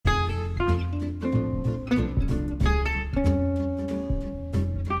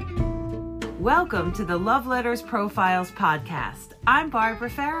Welcome to the Love Letters Profiles podcast. I'm Barbara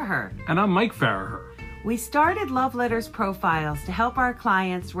Farraher. And I'm Mike Farraher. We started Love Letters Profiles to help our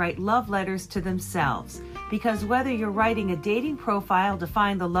clients write love letters to themselves. Because whether you're writing a dating profile to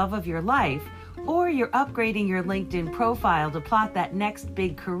find the love of your life, or you're upgrading your LinkedIn profile to plot that next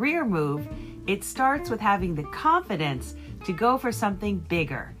big career move, it starts with having the confidence to go for something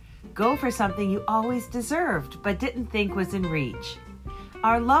bigger. Go for something you always deserved but didn't think was in reach.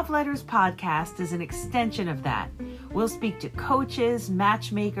 Our Love Letters podcast is an extension of that. We'll speak to coaches,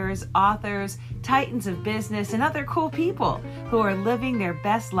 matchmakers, authors, titans of business, and other cool people who are living their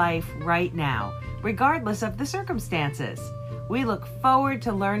best life right now, regardless of the circumstances. We look forward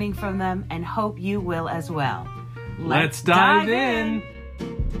to learning from them and hope you will as well. Let's dive in.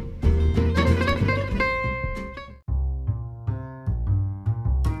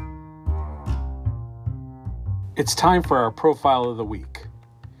 It's time for our profile of the week.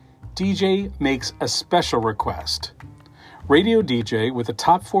 DJ makes a special request. Radio DJ with a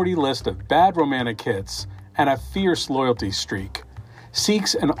top 40 list of bad romantic hits and a fierce loyalty streak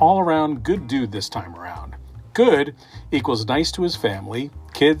seeks an all-around good dude this time around. Good equals nice to his family,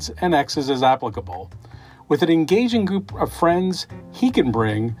 kids, and exes as applicable, with an engaging group of friends he can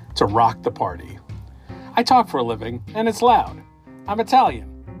bring to rock the party. I talk for a living, and it's loud. I'm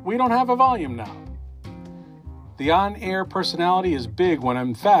Italian. We don't have a volume knob. The on-air personality is big when,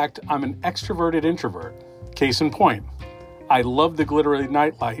 in fact, I'm an extroverted introvert. Case in point, I love the glittery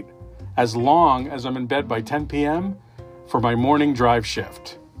nightlight as long as I'm in bed by 10 p.m. for my morning drive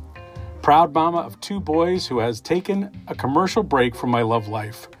shift. Proud mama of two boys who has taken a commercial break from my love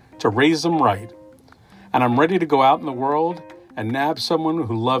life to raise them right. And I'm ready to go out in the world and nab someone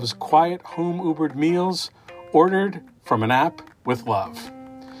who loves quiet home Ubered meals ordered from an app with love.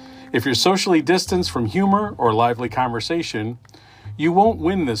 If you're socially distanced from humor or lively conversation, you won't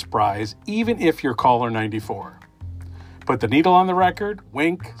win this prize even if you're caller 94. Put the needle on the record,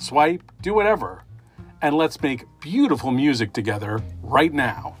 wink, swipe, do whatever, and let's make beautiful music together right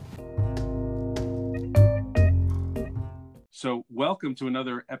now. So welcome to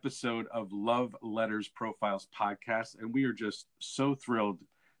another episode of Love Letters Profiles podcast, and we are just so thrilled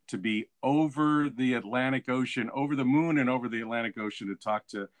to be over the Atlantic Ocean, over the moon and over the Atlantic Ocean to talk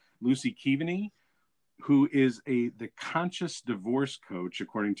to Lucy Keaveny, who is the conscious divorce coach,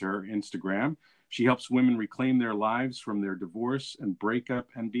 according to her Instagram. She helps women reclaim their lives from their divorce and breakup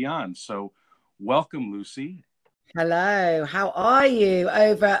and beyond. So welcome, Lucy. Hello. How are you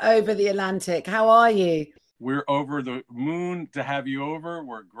over the Atlantic? How are you? We're over the moon to have you over.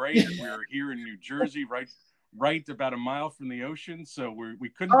 We're great. We're here in New Jersey, right about a mile from the ocean. So we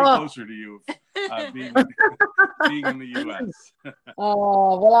couldn't be closer to you being in the U.S.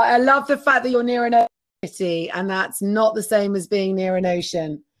 Oh, well, I love the fact that you're near an city, and that's not the same as being near an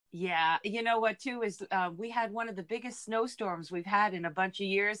ocean. Yeah, you know what, too, is we had one of the biggest snowstorms we've had in a bunch of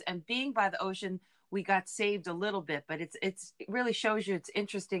years, and being by the ocean, we got saved a little bit, but it really shows you it's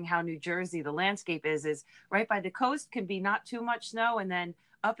interesting how New Jersey, the landscape is right by the coast can be not too much snow, and then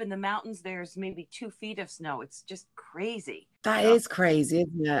up in the mountains, there's maybe 2 feet of snow. It's just crazy. That is crazy,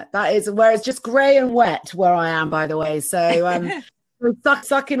 isn't it? That is where it's just grey and wet where I am, by the way. So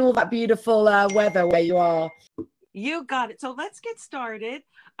suck in all that beautiful weather where you are. You got it. So let's get started.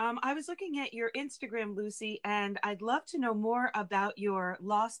 I was looking at your Instagram, Lucy, and I'd love to know more about your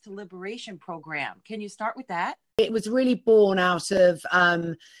Lost to Liberation program. Can you start with that? It was really born out of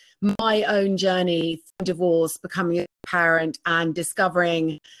my own journey, divorce, becoming a parent, and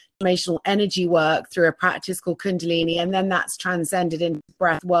discovering transformational energy work through a practice called Kundalini. And then that's transcended into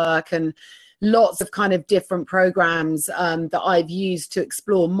breath work and lots of kind of different programs that I've used to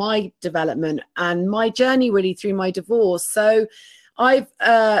explore my development and my journey really through my divorce. So I've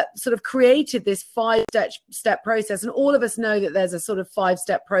sort of created this 5-step process, and all of us know that there's a sort of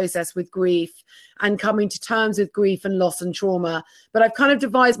 5-step process with grief and coming to terms with grief and loss and trauma. But I've kind of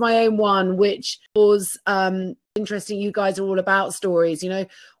devised my own one, which was interesting. You guys are all about stories. You know,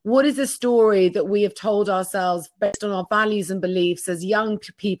 what is the story that we have told ourselves based on our values and beliefs as young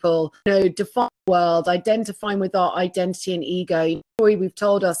people, you know, define the world, identifying with our identity and ego, the story we've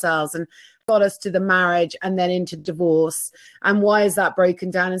told ourselves, and got us to the marriage and then into divorce, and why is that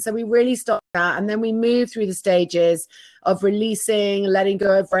broken down? And so we really start that, and then we move through the stages of releasing, letting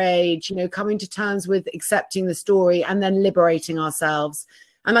go of rage, you know, coming to terms with accepting the story, and then liberating ourselves.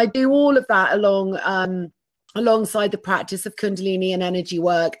 And I do all of that alongside the practice of Kundalini and energy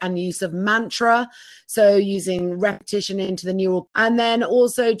work and the use of mantra, so using repetition into the neural, and then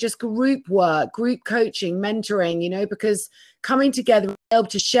also just group work, group coaching, mentoring, you know, because coming together, being able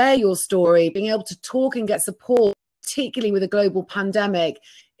to share your story, being able to talk and get support particularly with a global pandemic,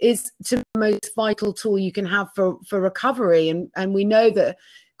 is the most vital tool you can have for recovery. And we know that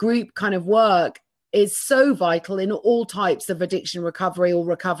group kind of work is so vital in all types of addiction recovery or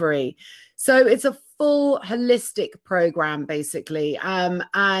recovery. So it's a full holistic program, basically.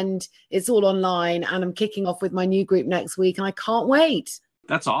 And it's all online, and I'm kicking off with my new group next week, and I can't wait.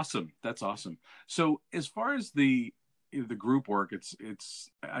 That's awesome. That's awesome. So as far as the group work,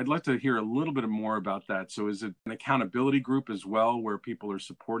 I'd like to hear a little bit more about that. So is it an accountability group as well, where people are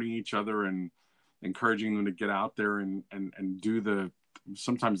supporting each other and encouraging them to get out there and do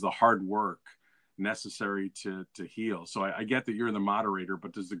sometimes the hard work necessary to heal? So I get that you're the moderator,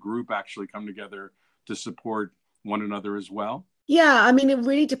 but does the group actually come together to support one another as well? Yeah, I mean, it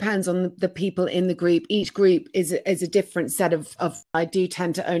really depends on the people in the group. Each group is a different set of. I do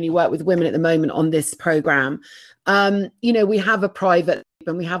tend to only work with women at the moment on this program. We have a private group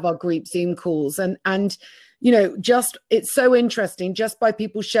and we have our group Zoom calls, and just it's so interesting just by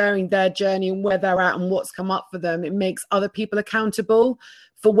people sharing their journey and where they're at and what's come up for them. It makes other people accountable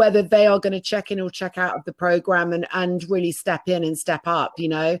for whether they are going to check in or check out of the program and really step in and step up.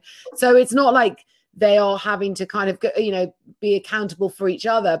 So it's not like they are having to kind of, be accountable for each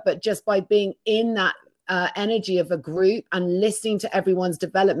other, but just by being in that energy of a group and listening to everyone's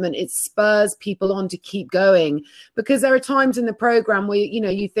development, it spurs people on to keep going. Because there are times in the program where,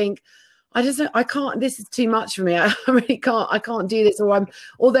 you think, I can't, this is too much for me. I really can't, I can't do this.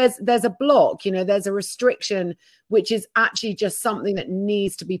 Or there's a block, there's a restriction, which is actually just something that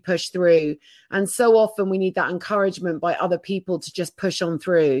needs to be pushed through. And so often we need that encouragement by other people to just push on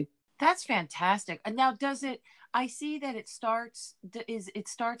through. That's fantastic. And now I see that it starts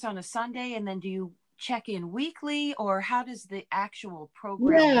on a Sunday, and then do you check in weekly, or how does the actual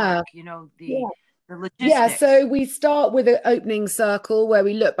program work? The logistics. Yeah, so we start with an opening circle where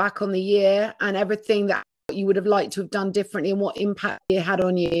we look back on the year and everything that you would have liked to have done differently and what impact it had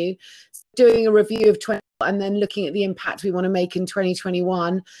on you. Doing a review of 20 and then looking at the impact we want to make in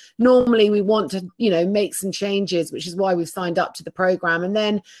 2021. Normally we want to, make some changes, which is why we've signed up to the program. And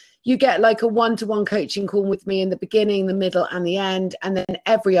then you get like a one-to-one coaching call with me in the beginning, the middle, and the end. And then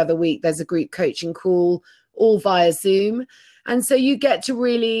every other week, there's a group coaching call, all via Zoom. And so you get to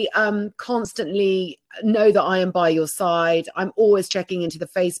really constantly know that I am by your side. I'm always checking into the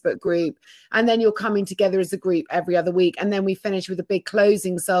Facebook group. And then you're coming together as a group every other week. And then we finish with a big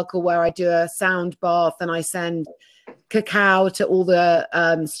closing circle where I do a sound bath and I send cacao to all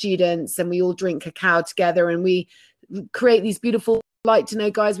the students, and we all drink cacao together, and we create these beautiful like to know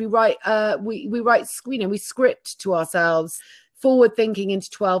guys. We write we script to ourselves, forward thinking into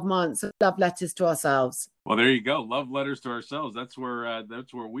 12 months of love letters to ourselves. Well, there you go. Love letters to ourselves. That's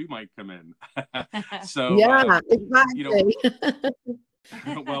where we might come in. So yeah, exactly.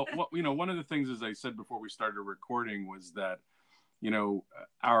 Well, one of the things, as I said before we started recording, was that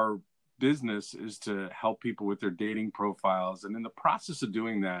our business is to help people with their dating profiles, and in the process of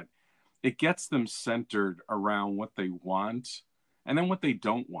doing that, it gets them centered around what they want and then what they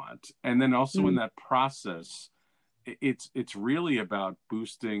don't want. And then also in that process, it's really about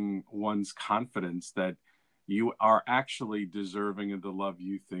boosting one's confidence that you are actually deserving of the love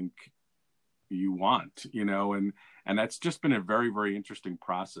you think you want, and that's just been a very, very interesting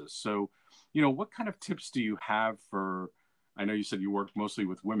process. So, what kind of tips do you have I know you said you work mostly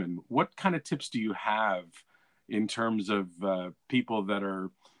with women. What kind of tips do you have in terms of people that are,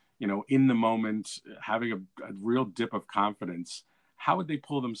 in the moment, having a real dip of confidence? How would they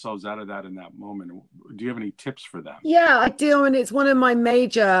pull themselves out of that in that moment? Do you have any tips for them? Yeah, I do. And it's one of my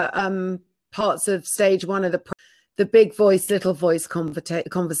major parts of stage one of the big voice, little voice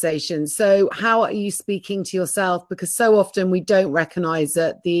conversation. So how are you speaking to yourself? Because so often we don't recognize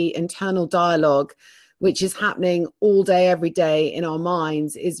that the internal dialogue, which is happening all day, every day in our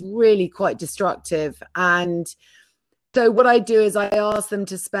minds, is really quite destructive. And so what I do is I ask them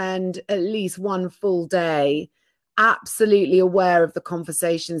to spend at least one full day absolutely aware of the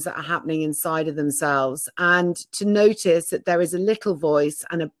conversations that are happening inside of themselves, and to notice that there is a little voice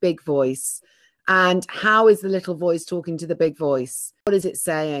and a big voice. And how is the little voice talking to the big voice? What is it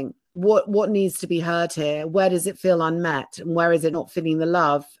saying? What needs to be heard here? Where does it feel unmet? And where is it not feeling the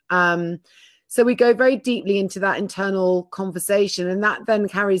love? So we go very deeply into that internal conversation, and that then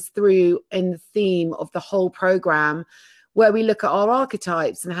carries through in the theme of the whole program, where we look at our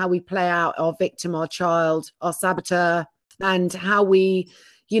archetypes and how we play out our victim, our child, our saboteur, and how we,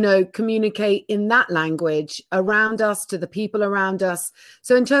 communicate in that language around us to the people around us.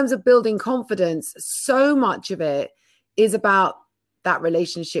 So in terms of building confidence, so much of it is about that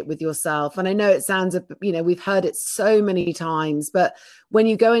relationship with yourself. And I know it sounds, you know, we've heard it so many times, but when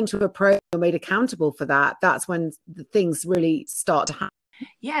you go into a program, you're made accountable for that. That's when the things really start to happen.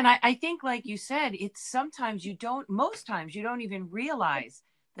 Yeah. And I think, like you said, it's sometimes most times you don't even realize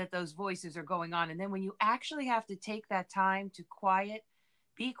that those voices are going on. And then when you actually have to take that time to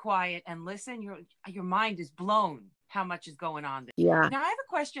be quiet and listen, your mind is blown how much is going on there. Yeah. Now I have a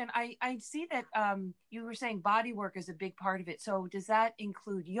question. I see that you were saying body work is a big part of it. So does that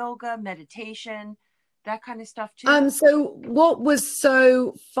include yoga, meditation, that kind of stuff too? So what was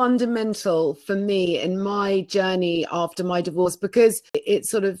so fundamental for me in my journey after my divorce, because it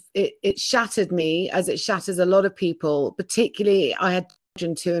sort of, it shattered me, as it shatters a lot of people, particularly I had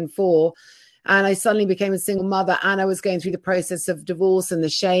children 2 and 4, and I suddenly became a single mother, and I was going through the process of divorce and the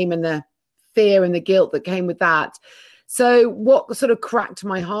shame and the fear and the guilt that came with that. So what sort of cracked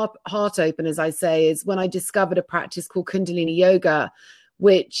my heart open, as I say, is when I discovered a practice called Kundalini Yoga,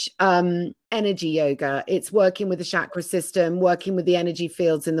 which energy yoga. It's working with the chakra system, working with the energy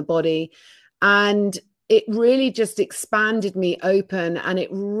fields in the body. And it really just expanded me open, and it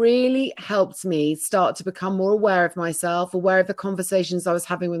really helped me start to become more aware of myself, aware of the conversations I was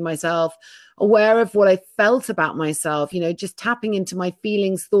having with myself, aware of what I felt about myself, you know, just tapping into my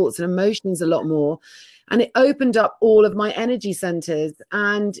feelings, thoughts, and emotions a lot more. And it opened up all of my energy centers.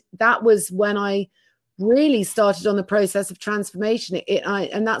 And that was when I really started on the process of transformation.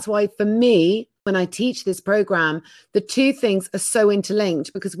 And that's why, for me, when I teach this program, the two things are so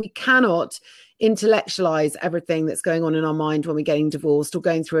interlinked, because we cannot intellectualize everything that's going on in our mind when we're getting divorced or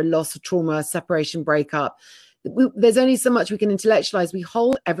going through a loss, or trauma, separation, breakup. There's only so much we can intellectualize. We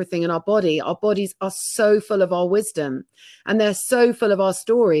hold everything in our body. Our bodies are so full of our wisdom, and they're so full of our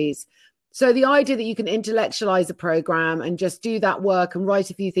stories. So the idea that you can intellectualize a program and just do that work and write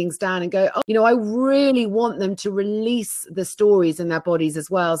a few things down and go, oh, you know, I really want them to release the stories in their bodies as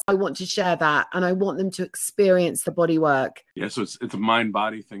well. So I want to share that, and I want them to experience the body work. Yeah, so it's a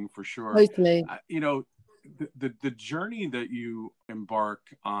mind-body thing for sure. Totally. You know, the journey that you embark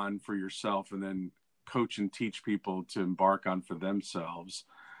on for yourself, and then coach and teach people to embark on for themselves,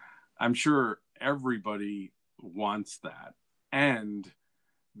 I'm sure everybody wants that. And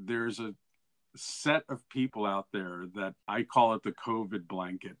there's a set of people out there that I call it the COVID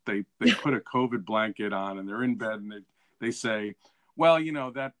blanket. They put a COVID blanket on, and they're in bed, and they say, well, you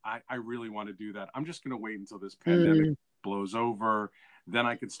know, that I really want to do that. I'm just going to wait until this pandemic blows over. Then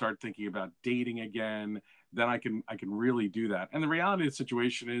I can start thinking about dating again. Then I can really do that. And the reality of the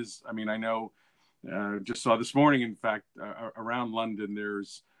situation is, I mean, I know, just saw this morning, in fact, around London,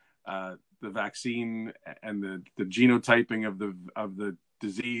 there's the vaccine and the genotyping of the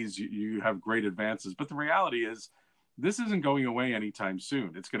disease. You have great advances, but the reality is this isn't going away anytime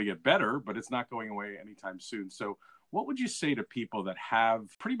soon. It's going to get better, but it's not going away anytime soon. So what would you say to people that have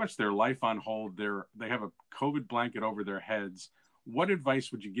pretty much their life on hold? They have a COVID blanket over their heads. What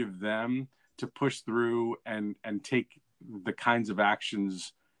advice would you give them to push through and take the kinds of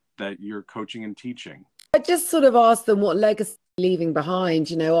actions that you're coaching and teaching? I just sort of asked them what legacy leaving behind,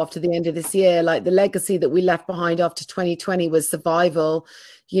 you know, after the end of this year. Like, the legacy that we left behind after 2020 was survival,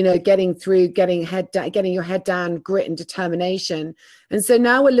 you know, getting through, getting your head down, grit and determination. And so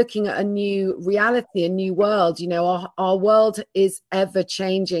now we're looking at a new reality, a new world. You know, our world is ever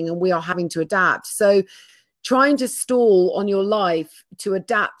changing, and we are having to adapt. So trying to stall on your life to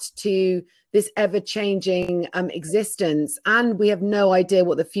adapt to this ever-changing existence, and we have no idea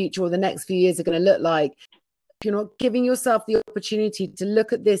what the future or the next few years are going to look like. You're not giving yourself the opportunity to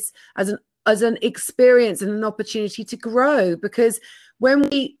look at this as an experience and an opportunity to grow, because when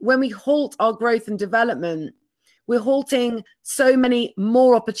we halt our growth and development, we're halting so many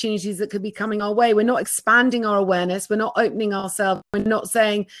more opportunities that could be coming our way. We're not expanding our awareness. We're not opening ourselves. We're not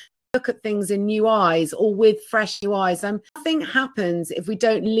saying, look at things in new eyes or with fresh new eyes. Nothing happens if we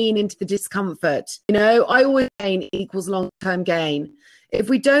don't lean into the discomfort. You know, I always gain equals long-term gain. If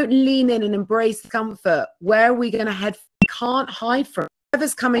we don't lean in and embrace comfort, where are we going to head? We can't hide from it.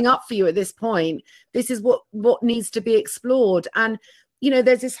 Whatever's coming up for you at this point, this is what needs to be explored. And, you know,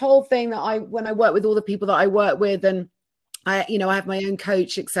 there's this whole thing that when I work with all the people that I work with, and I have my own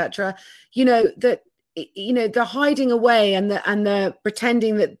coach, etc., you know, that, you know, the hiding away and the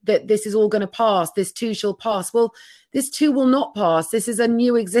pretending that this is all going to pass, this too shall pass. Well, this too will not pass. This is a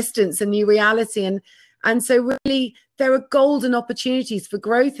new existence, a new reality. And so really there are golden opportunities for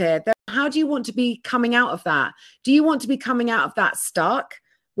growth here. How do you want to be coming out of that? Do you want to be coming out of that stuck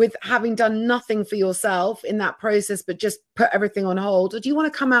with having done nothing for yourself in that process, but just put everything on hold? Or do you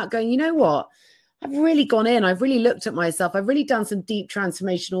want to come out going, you know what? I've really gone in, I've really looked at myself, I've really done some deep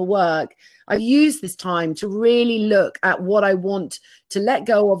transformational work. I've used this time to really look at what I want to let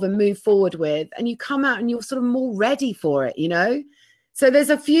go of and move forward with. And you come out and you're sort of more ready for it, you know? So there's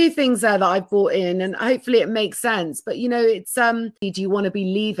a few things there that I've brought in, and hopefully it makes sense. But, you know, it's, do you want to be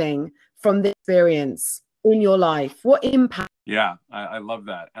leaving from this experience in your life? What impact? Yeah, I love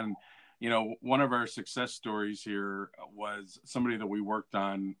that. And, you know, one of our success stories here was somebody that we worked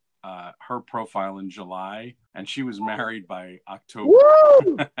on her profile in July, and she was married by October.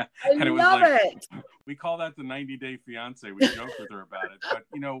 Woo! I And it was love like, it. we call that the 90-day fiance. We joke with her about it. But,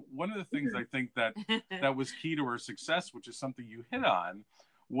 you know, one of the things I think that was key to her success, which is something you hit on,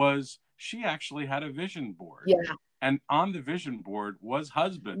 was she actually had a vision board. Yeah. And on the vision board was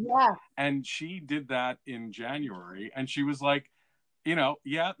husband. Yeah. And she did that in January. And she was like, you know,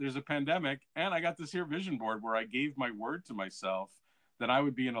 yeah, there's a pandemic. And I got this here vision board where I gave my word to myself that I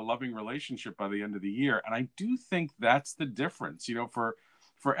would be in a loving relationship by the end of the year. And I do think that's the difference, you know, for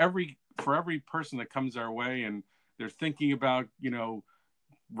every person that comes our way and they're thinking about, you know,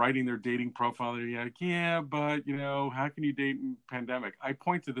 writing their dating profile. They're like, yeah, but, you know, how can you date in pandemic? I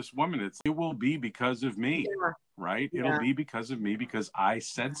point to this woman. It will be because of me, right? Yeah. It'll be because of me, because I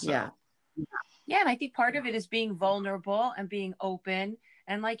said so. Yeah. Yeah, and I think part of it is being vulnerable and being open.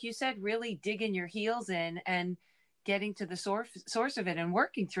 And like you said, really digging your heels in and getting to the source of it and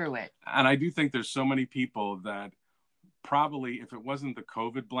working through it. And I do think there's so many people that probably, if it wasn't the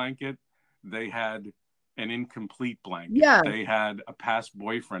COVID blanket, they had an incomplete blanket. Yeah. They had a past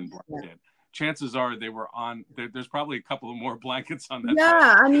boyfriend blanket. Yeah. Chances are they were on, there's probably a couple of more blankets on that.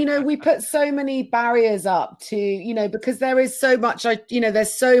 Yeah. And, you know, we put so many barriers up to, you know, because there is so much,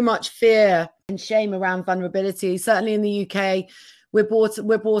 there's so much fear and shame around vulnerability. Certainly in the UK, we're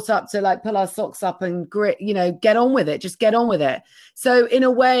brought up to like pull our socks up and grit, you know, get on with it, just get on with it. So in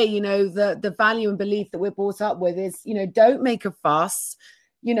a way, you know, the value and belief that we're brought up with is, you know, don't make a fuss.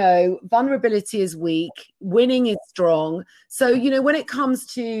 You know, vulnerability is weak, winning is strong. So, you know, when it comes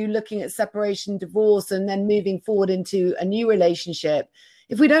to looking at separation, divorce, and then moving forward into a new relationship,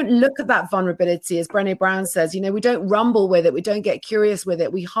 if we don't look at that vulnerability, as Brené Brown says, you know, we don't rumble with it, we don't get curious with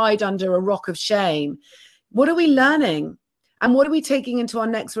it, we hide under a rock of shame. What are we learning? And what are we taking into our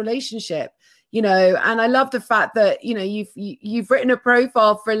next relationship? You know, and I love the fact that, you know, you've written a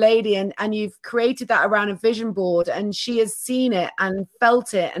profile for a lady and you've created that around a vision board, and she has seen it and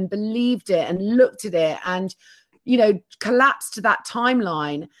felt it and believed it and looked at it and, you know, collapsed to that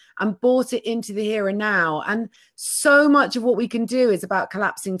timeline and brought it into the here and now. And so much of what we can do is about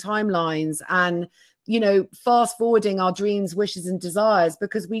collapsing timelines and, you know, fast forwarding our dreams, wishes, and desires,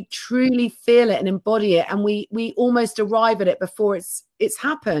 because we truly feel it and embody it, and we almost arrive at it before it's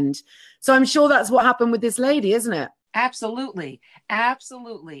happened. So I'm sure that's what happened with this lady, isn't it? Absolutely.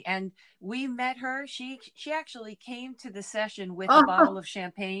 And we met her. She actually came to the session with a bottle of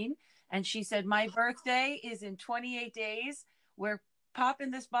champagne, and she said, my birthday is in 28 days. We're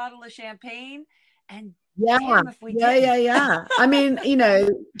popping this bottle of champagne, and yeah. I mean, you know,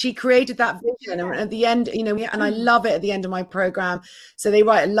 she created that vision, and at the end, you know, and I love it at the end of my program. So they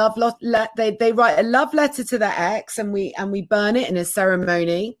write a love they write a love letter to their ex, and we burn it in a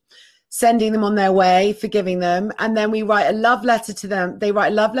ceremony, sending them on their way, forgiving them, and then we write a love letter to them. They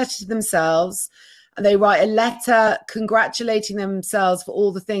write a love letter to themselves. They write a letter congratulating themselves for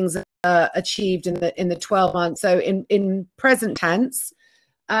all the things achieved in the 12 months. So in present tense.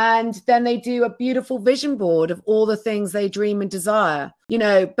 And then they do a beautiful vision board of all the things they dream and desire, you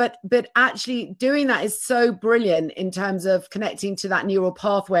know, but actually doing that is so brilliant in terms of connecting to that neural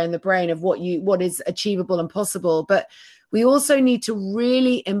pathway in the brain of what is achievable and possible. But we also need to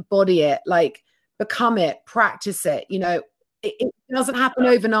really embody it, like become it, practice it. You know, it doesn't happen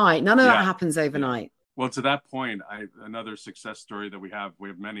overnight. None of that happens overnight. Well, to that point, another success story that we have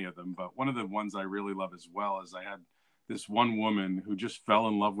many of them, but one of the ones I really love as well is I had this one woman who just fell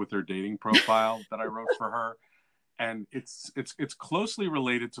in love with her dating profile that I wrote for her. And it's closely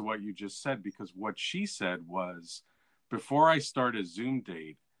related to what you just said, because what she said was, before I start a Zoom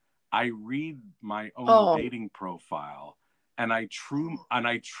date, I read my own dating profile and I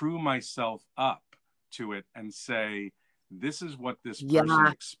true myself up to it and say, this is what this person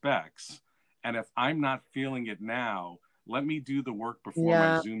expects. And if I'm not feeling it now, let me do the work before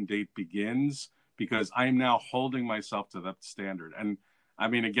my Zoom date begins, because I'm now holding myself to that standard. And I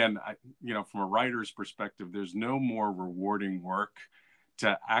mean, again, you know, from a writer's perspective, there's no more rewarding work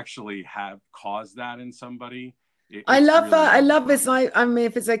to actually have caused that in somebody I it's love really, that. I really love this. fun. I mean,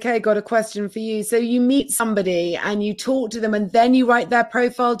 if it's okay, got a question for you. So you meet somebody and you talk to them and then you write their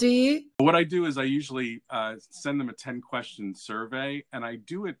profile, do you? What I do is I usually send them a 10-question survey, and I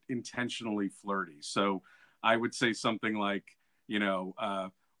do it intentionally flirty. So I would say something like,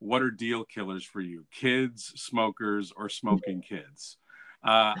 what are deal killers for you? Kids, smokers, or smoking kids?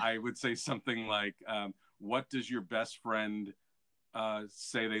 I would say something like, what does your best friend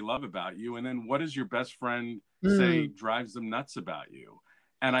say they love about you? And then what does your best friend say drives them nuts about you?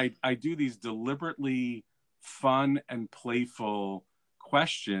 And I do these deliberately fun and playful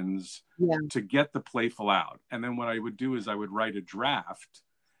questions to get the playful out. And then what I would do is I would write a draft,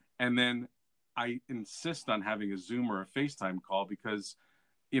 and then I insist on having a Zoom or a FaceTime call because,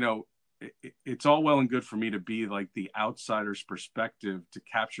 it's all well and good for me to be like the outsider's perspective to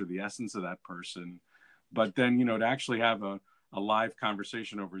capture the essence of that person. But then, to actually have a live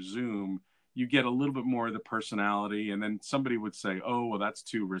conversation over Zoom, you get a little bit more of the personality. And then somebody would say, oh, well, that's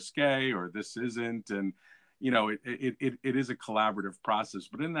too risque, or this isn't. And, it is a collaborative process.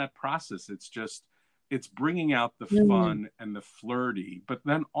 But in that process, it's bringing out the fun and the flirty, but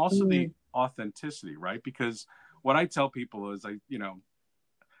then also the authenticity, right? Because what I tell people is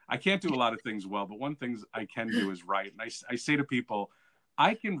I can't do a lot of things well, but one thing I can do is write. And I say to people,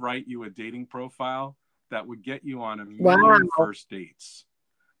 I can write you a dating profile that would get you on a million first dates.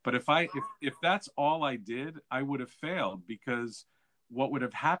 But if that's all I did, I would have failed, because what would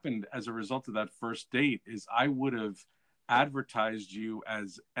have happened as a result of that first date is I would have advertised you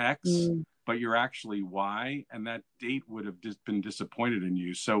as X, but you're actually Y, and that date would have just been disappointed in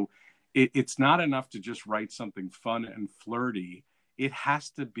you. So it's not enough to just write something fun and flirty. It has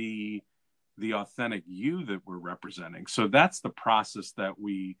to be the authentic you that we're representing. So that's the process that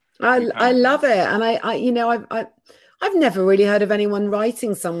I love it. And I've never really heard of anyone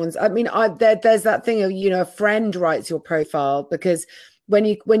writing someone's. I mean, there's that thing of, a friend writes your profile, because when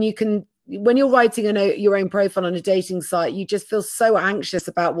you're writing your own profile on a dating site, you just feel so anxious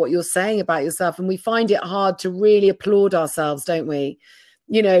about what you're saying about yourself. And we find it hard to really applaud ourselves, don't we?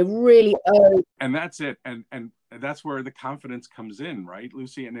 Really. And that's it. And that's where the confidence comes in, right,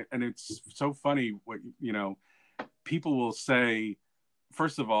 Lucy? And it's so funny what, people will say.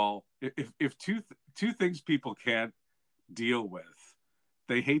 First of all, if two things people can't deal with,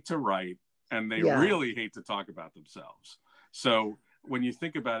 they hate to write, and they really hate to talk about themselves. So when you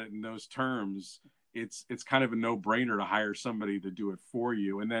think about it in those terms, it's kind of a no-brainer to hire somebody to do it for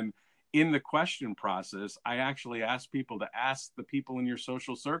you. And then in the question process, I actually ask people to ask the people in your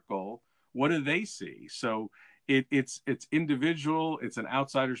social circle, what do they see? So it's individual, it's an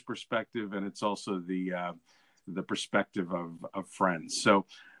outsider's perspective, and it's also the perspective of friends. So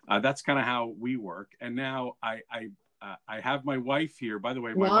that's kind of how we work. And now I have my wife here. By the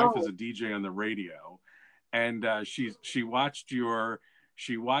way, my wife is a DJ on the radio, and she watched your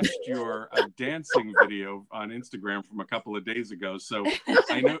dancing video on Instagram from a couple of days ago. So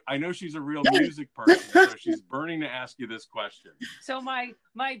I know she's a real music person. So she's burning to ask you this question. So my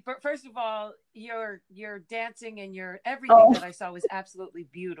first of all, your dancing and your everything that I saw was absolutely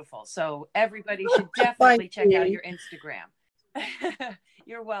beautiful. So everybody should definitely check out your Instagram.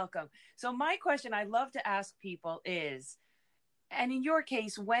 You're welcome. So my question I love to ask people is, and in your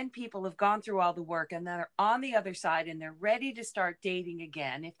case, when people have gone through all the work and they're on the other side and they're ready to start dating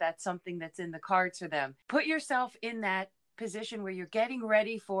again, if that's something that's in the cards for them, put yourself in that position where you're getting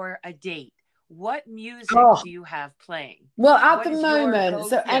ready for a date. What music do you have playing? Well, at the moment,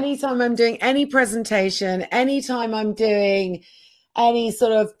 so anytime I'm doing any presentation, anytime I'm doing any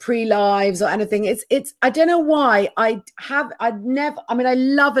sort of pre-lives or anything, it's I don't know why I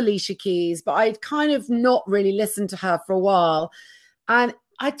love Alicia Keys, but I'd kind of not really listened to her for a while, and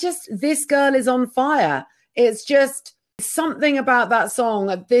this girl is on fire. It's just something about that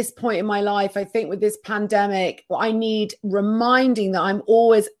song at this point in my life. I think with this pandemic, I need reminding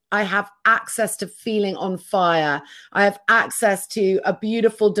that I have access to feeling on fire. I have access to a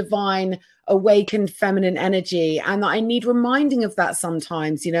beautiful, divine, awakened feminine energy, and I need reminding of that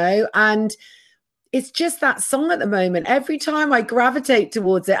sometimes, and it's just that song at the moment. Every time I gravitate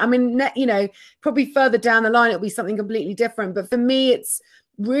towards it, I mean, probably further down the line, it'll be something completely different. But for me, it's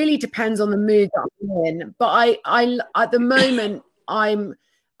really depends on the mood that I'm in. But I at the moment,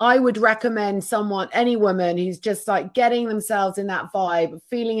 I would recommend any woman who's just like getting themselves in that vibe,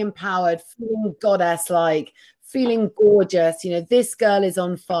 feeling empowered, feeling goddess-like, feeling gorgeous. This girl is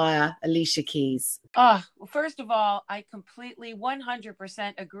on fire, Alicia Keys. Well, first of all, I completely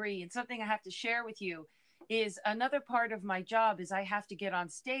 100% agree. And something I have to share with you is another part of my job is I have to get on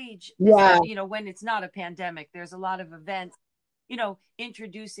stage. Yeah. When it's not a pandemic, there's a lot of events,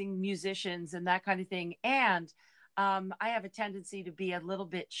 introducing musicians and that kind of thing. And I have a tendency to be a little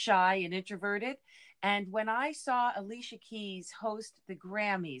bit shy and introverted. And when I saw Alicia Keys host the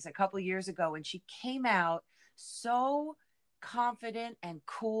Grammys a couple years ago, and she came out so confident and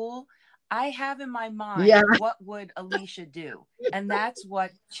cool, I have in my mind, what would Alicia do? And that's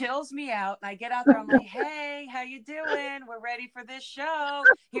what chills me out. And I get out there, I'm like, hey, how you doing? We're ready for this show.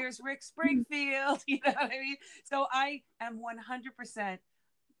 Here's Rick Springfield. You know what I mean? So I am 100%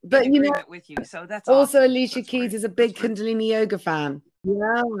 but in agreement with you. So that's also awesome. Alicia Keys is a big Kundalini yoga fan.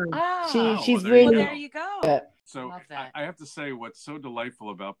 Yeah. She's well, really there you go. So I have to say, what's so delightful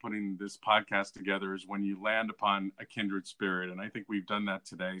about putting this podcast together is when you land upon a kindred spirit. And I think we've done that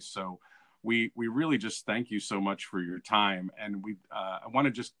today. So we really just thank you so much for your time. And I want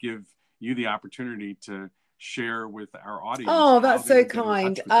to just give you the opportunity to share with our audience. Oh, that's so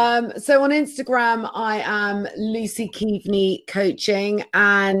kind. So on Instagram, I am Lucy Keaveny Coaching,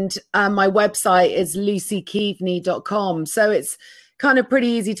 and my website is lucykeaveny.com. So it's kind of pretty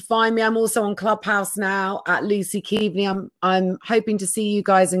easy to find me. I'm also on Clubhouse now at Lucy Keaveny. I'm hoping to see you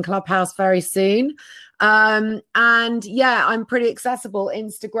guys in Clubhouse very soon. And yeah, I'm pretty accessible.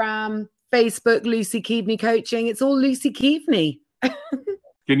 Instagram, Facebook, Lucy Keaveny Coaching. It's all Lucy Keaveny.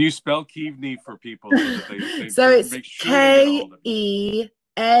 Can you spell Keaveny for people so that they so it's make sure Keaveny,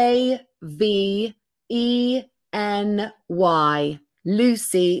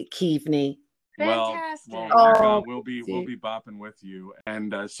 Lucy Keaveny. Fantastic. Well, we'll be bopping with you.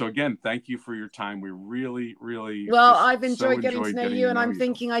 And so again, thank you for your time. We really I've enjoyed getting to know you, and I'm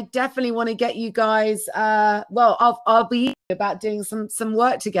thinking I definitely want to get you guys. I'll be about doing some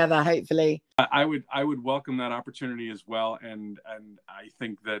work together. Hopefully, I would welcome that opportunity as well. And I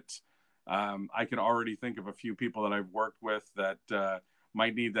think that I can already think of a few people that I've worked with that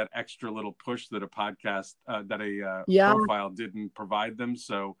might need that extra little push that a podcast profile didn't provide them.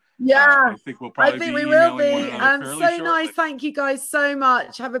 So I think we'll probably we will be. So nice. Thank you guys so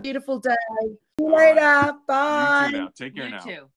much. Have a beautiful day. See you later. Bye. You too now. Take care now. You too.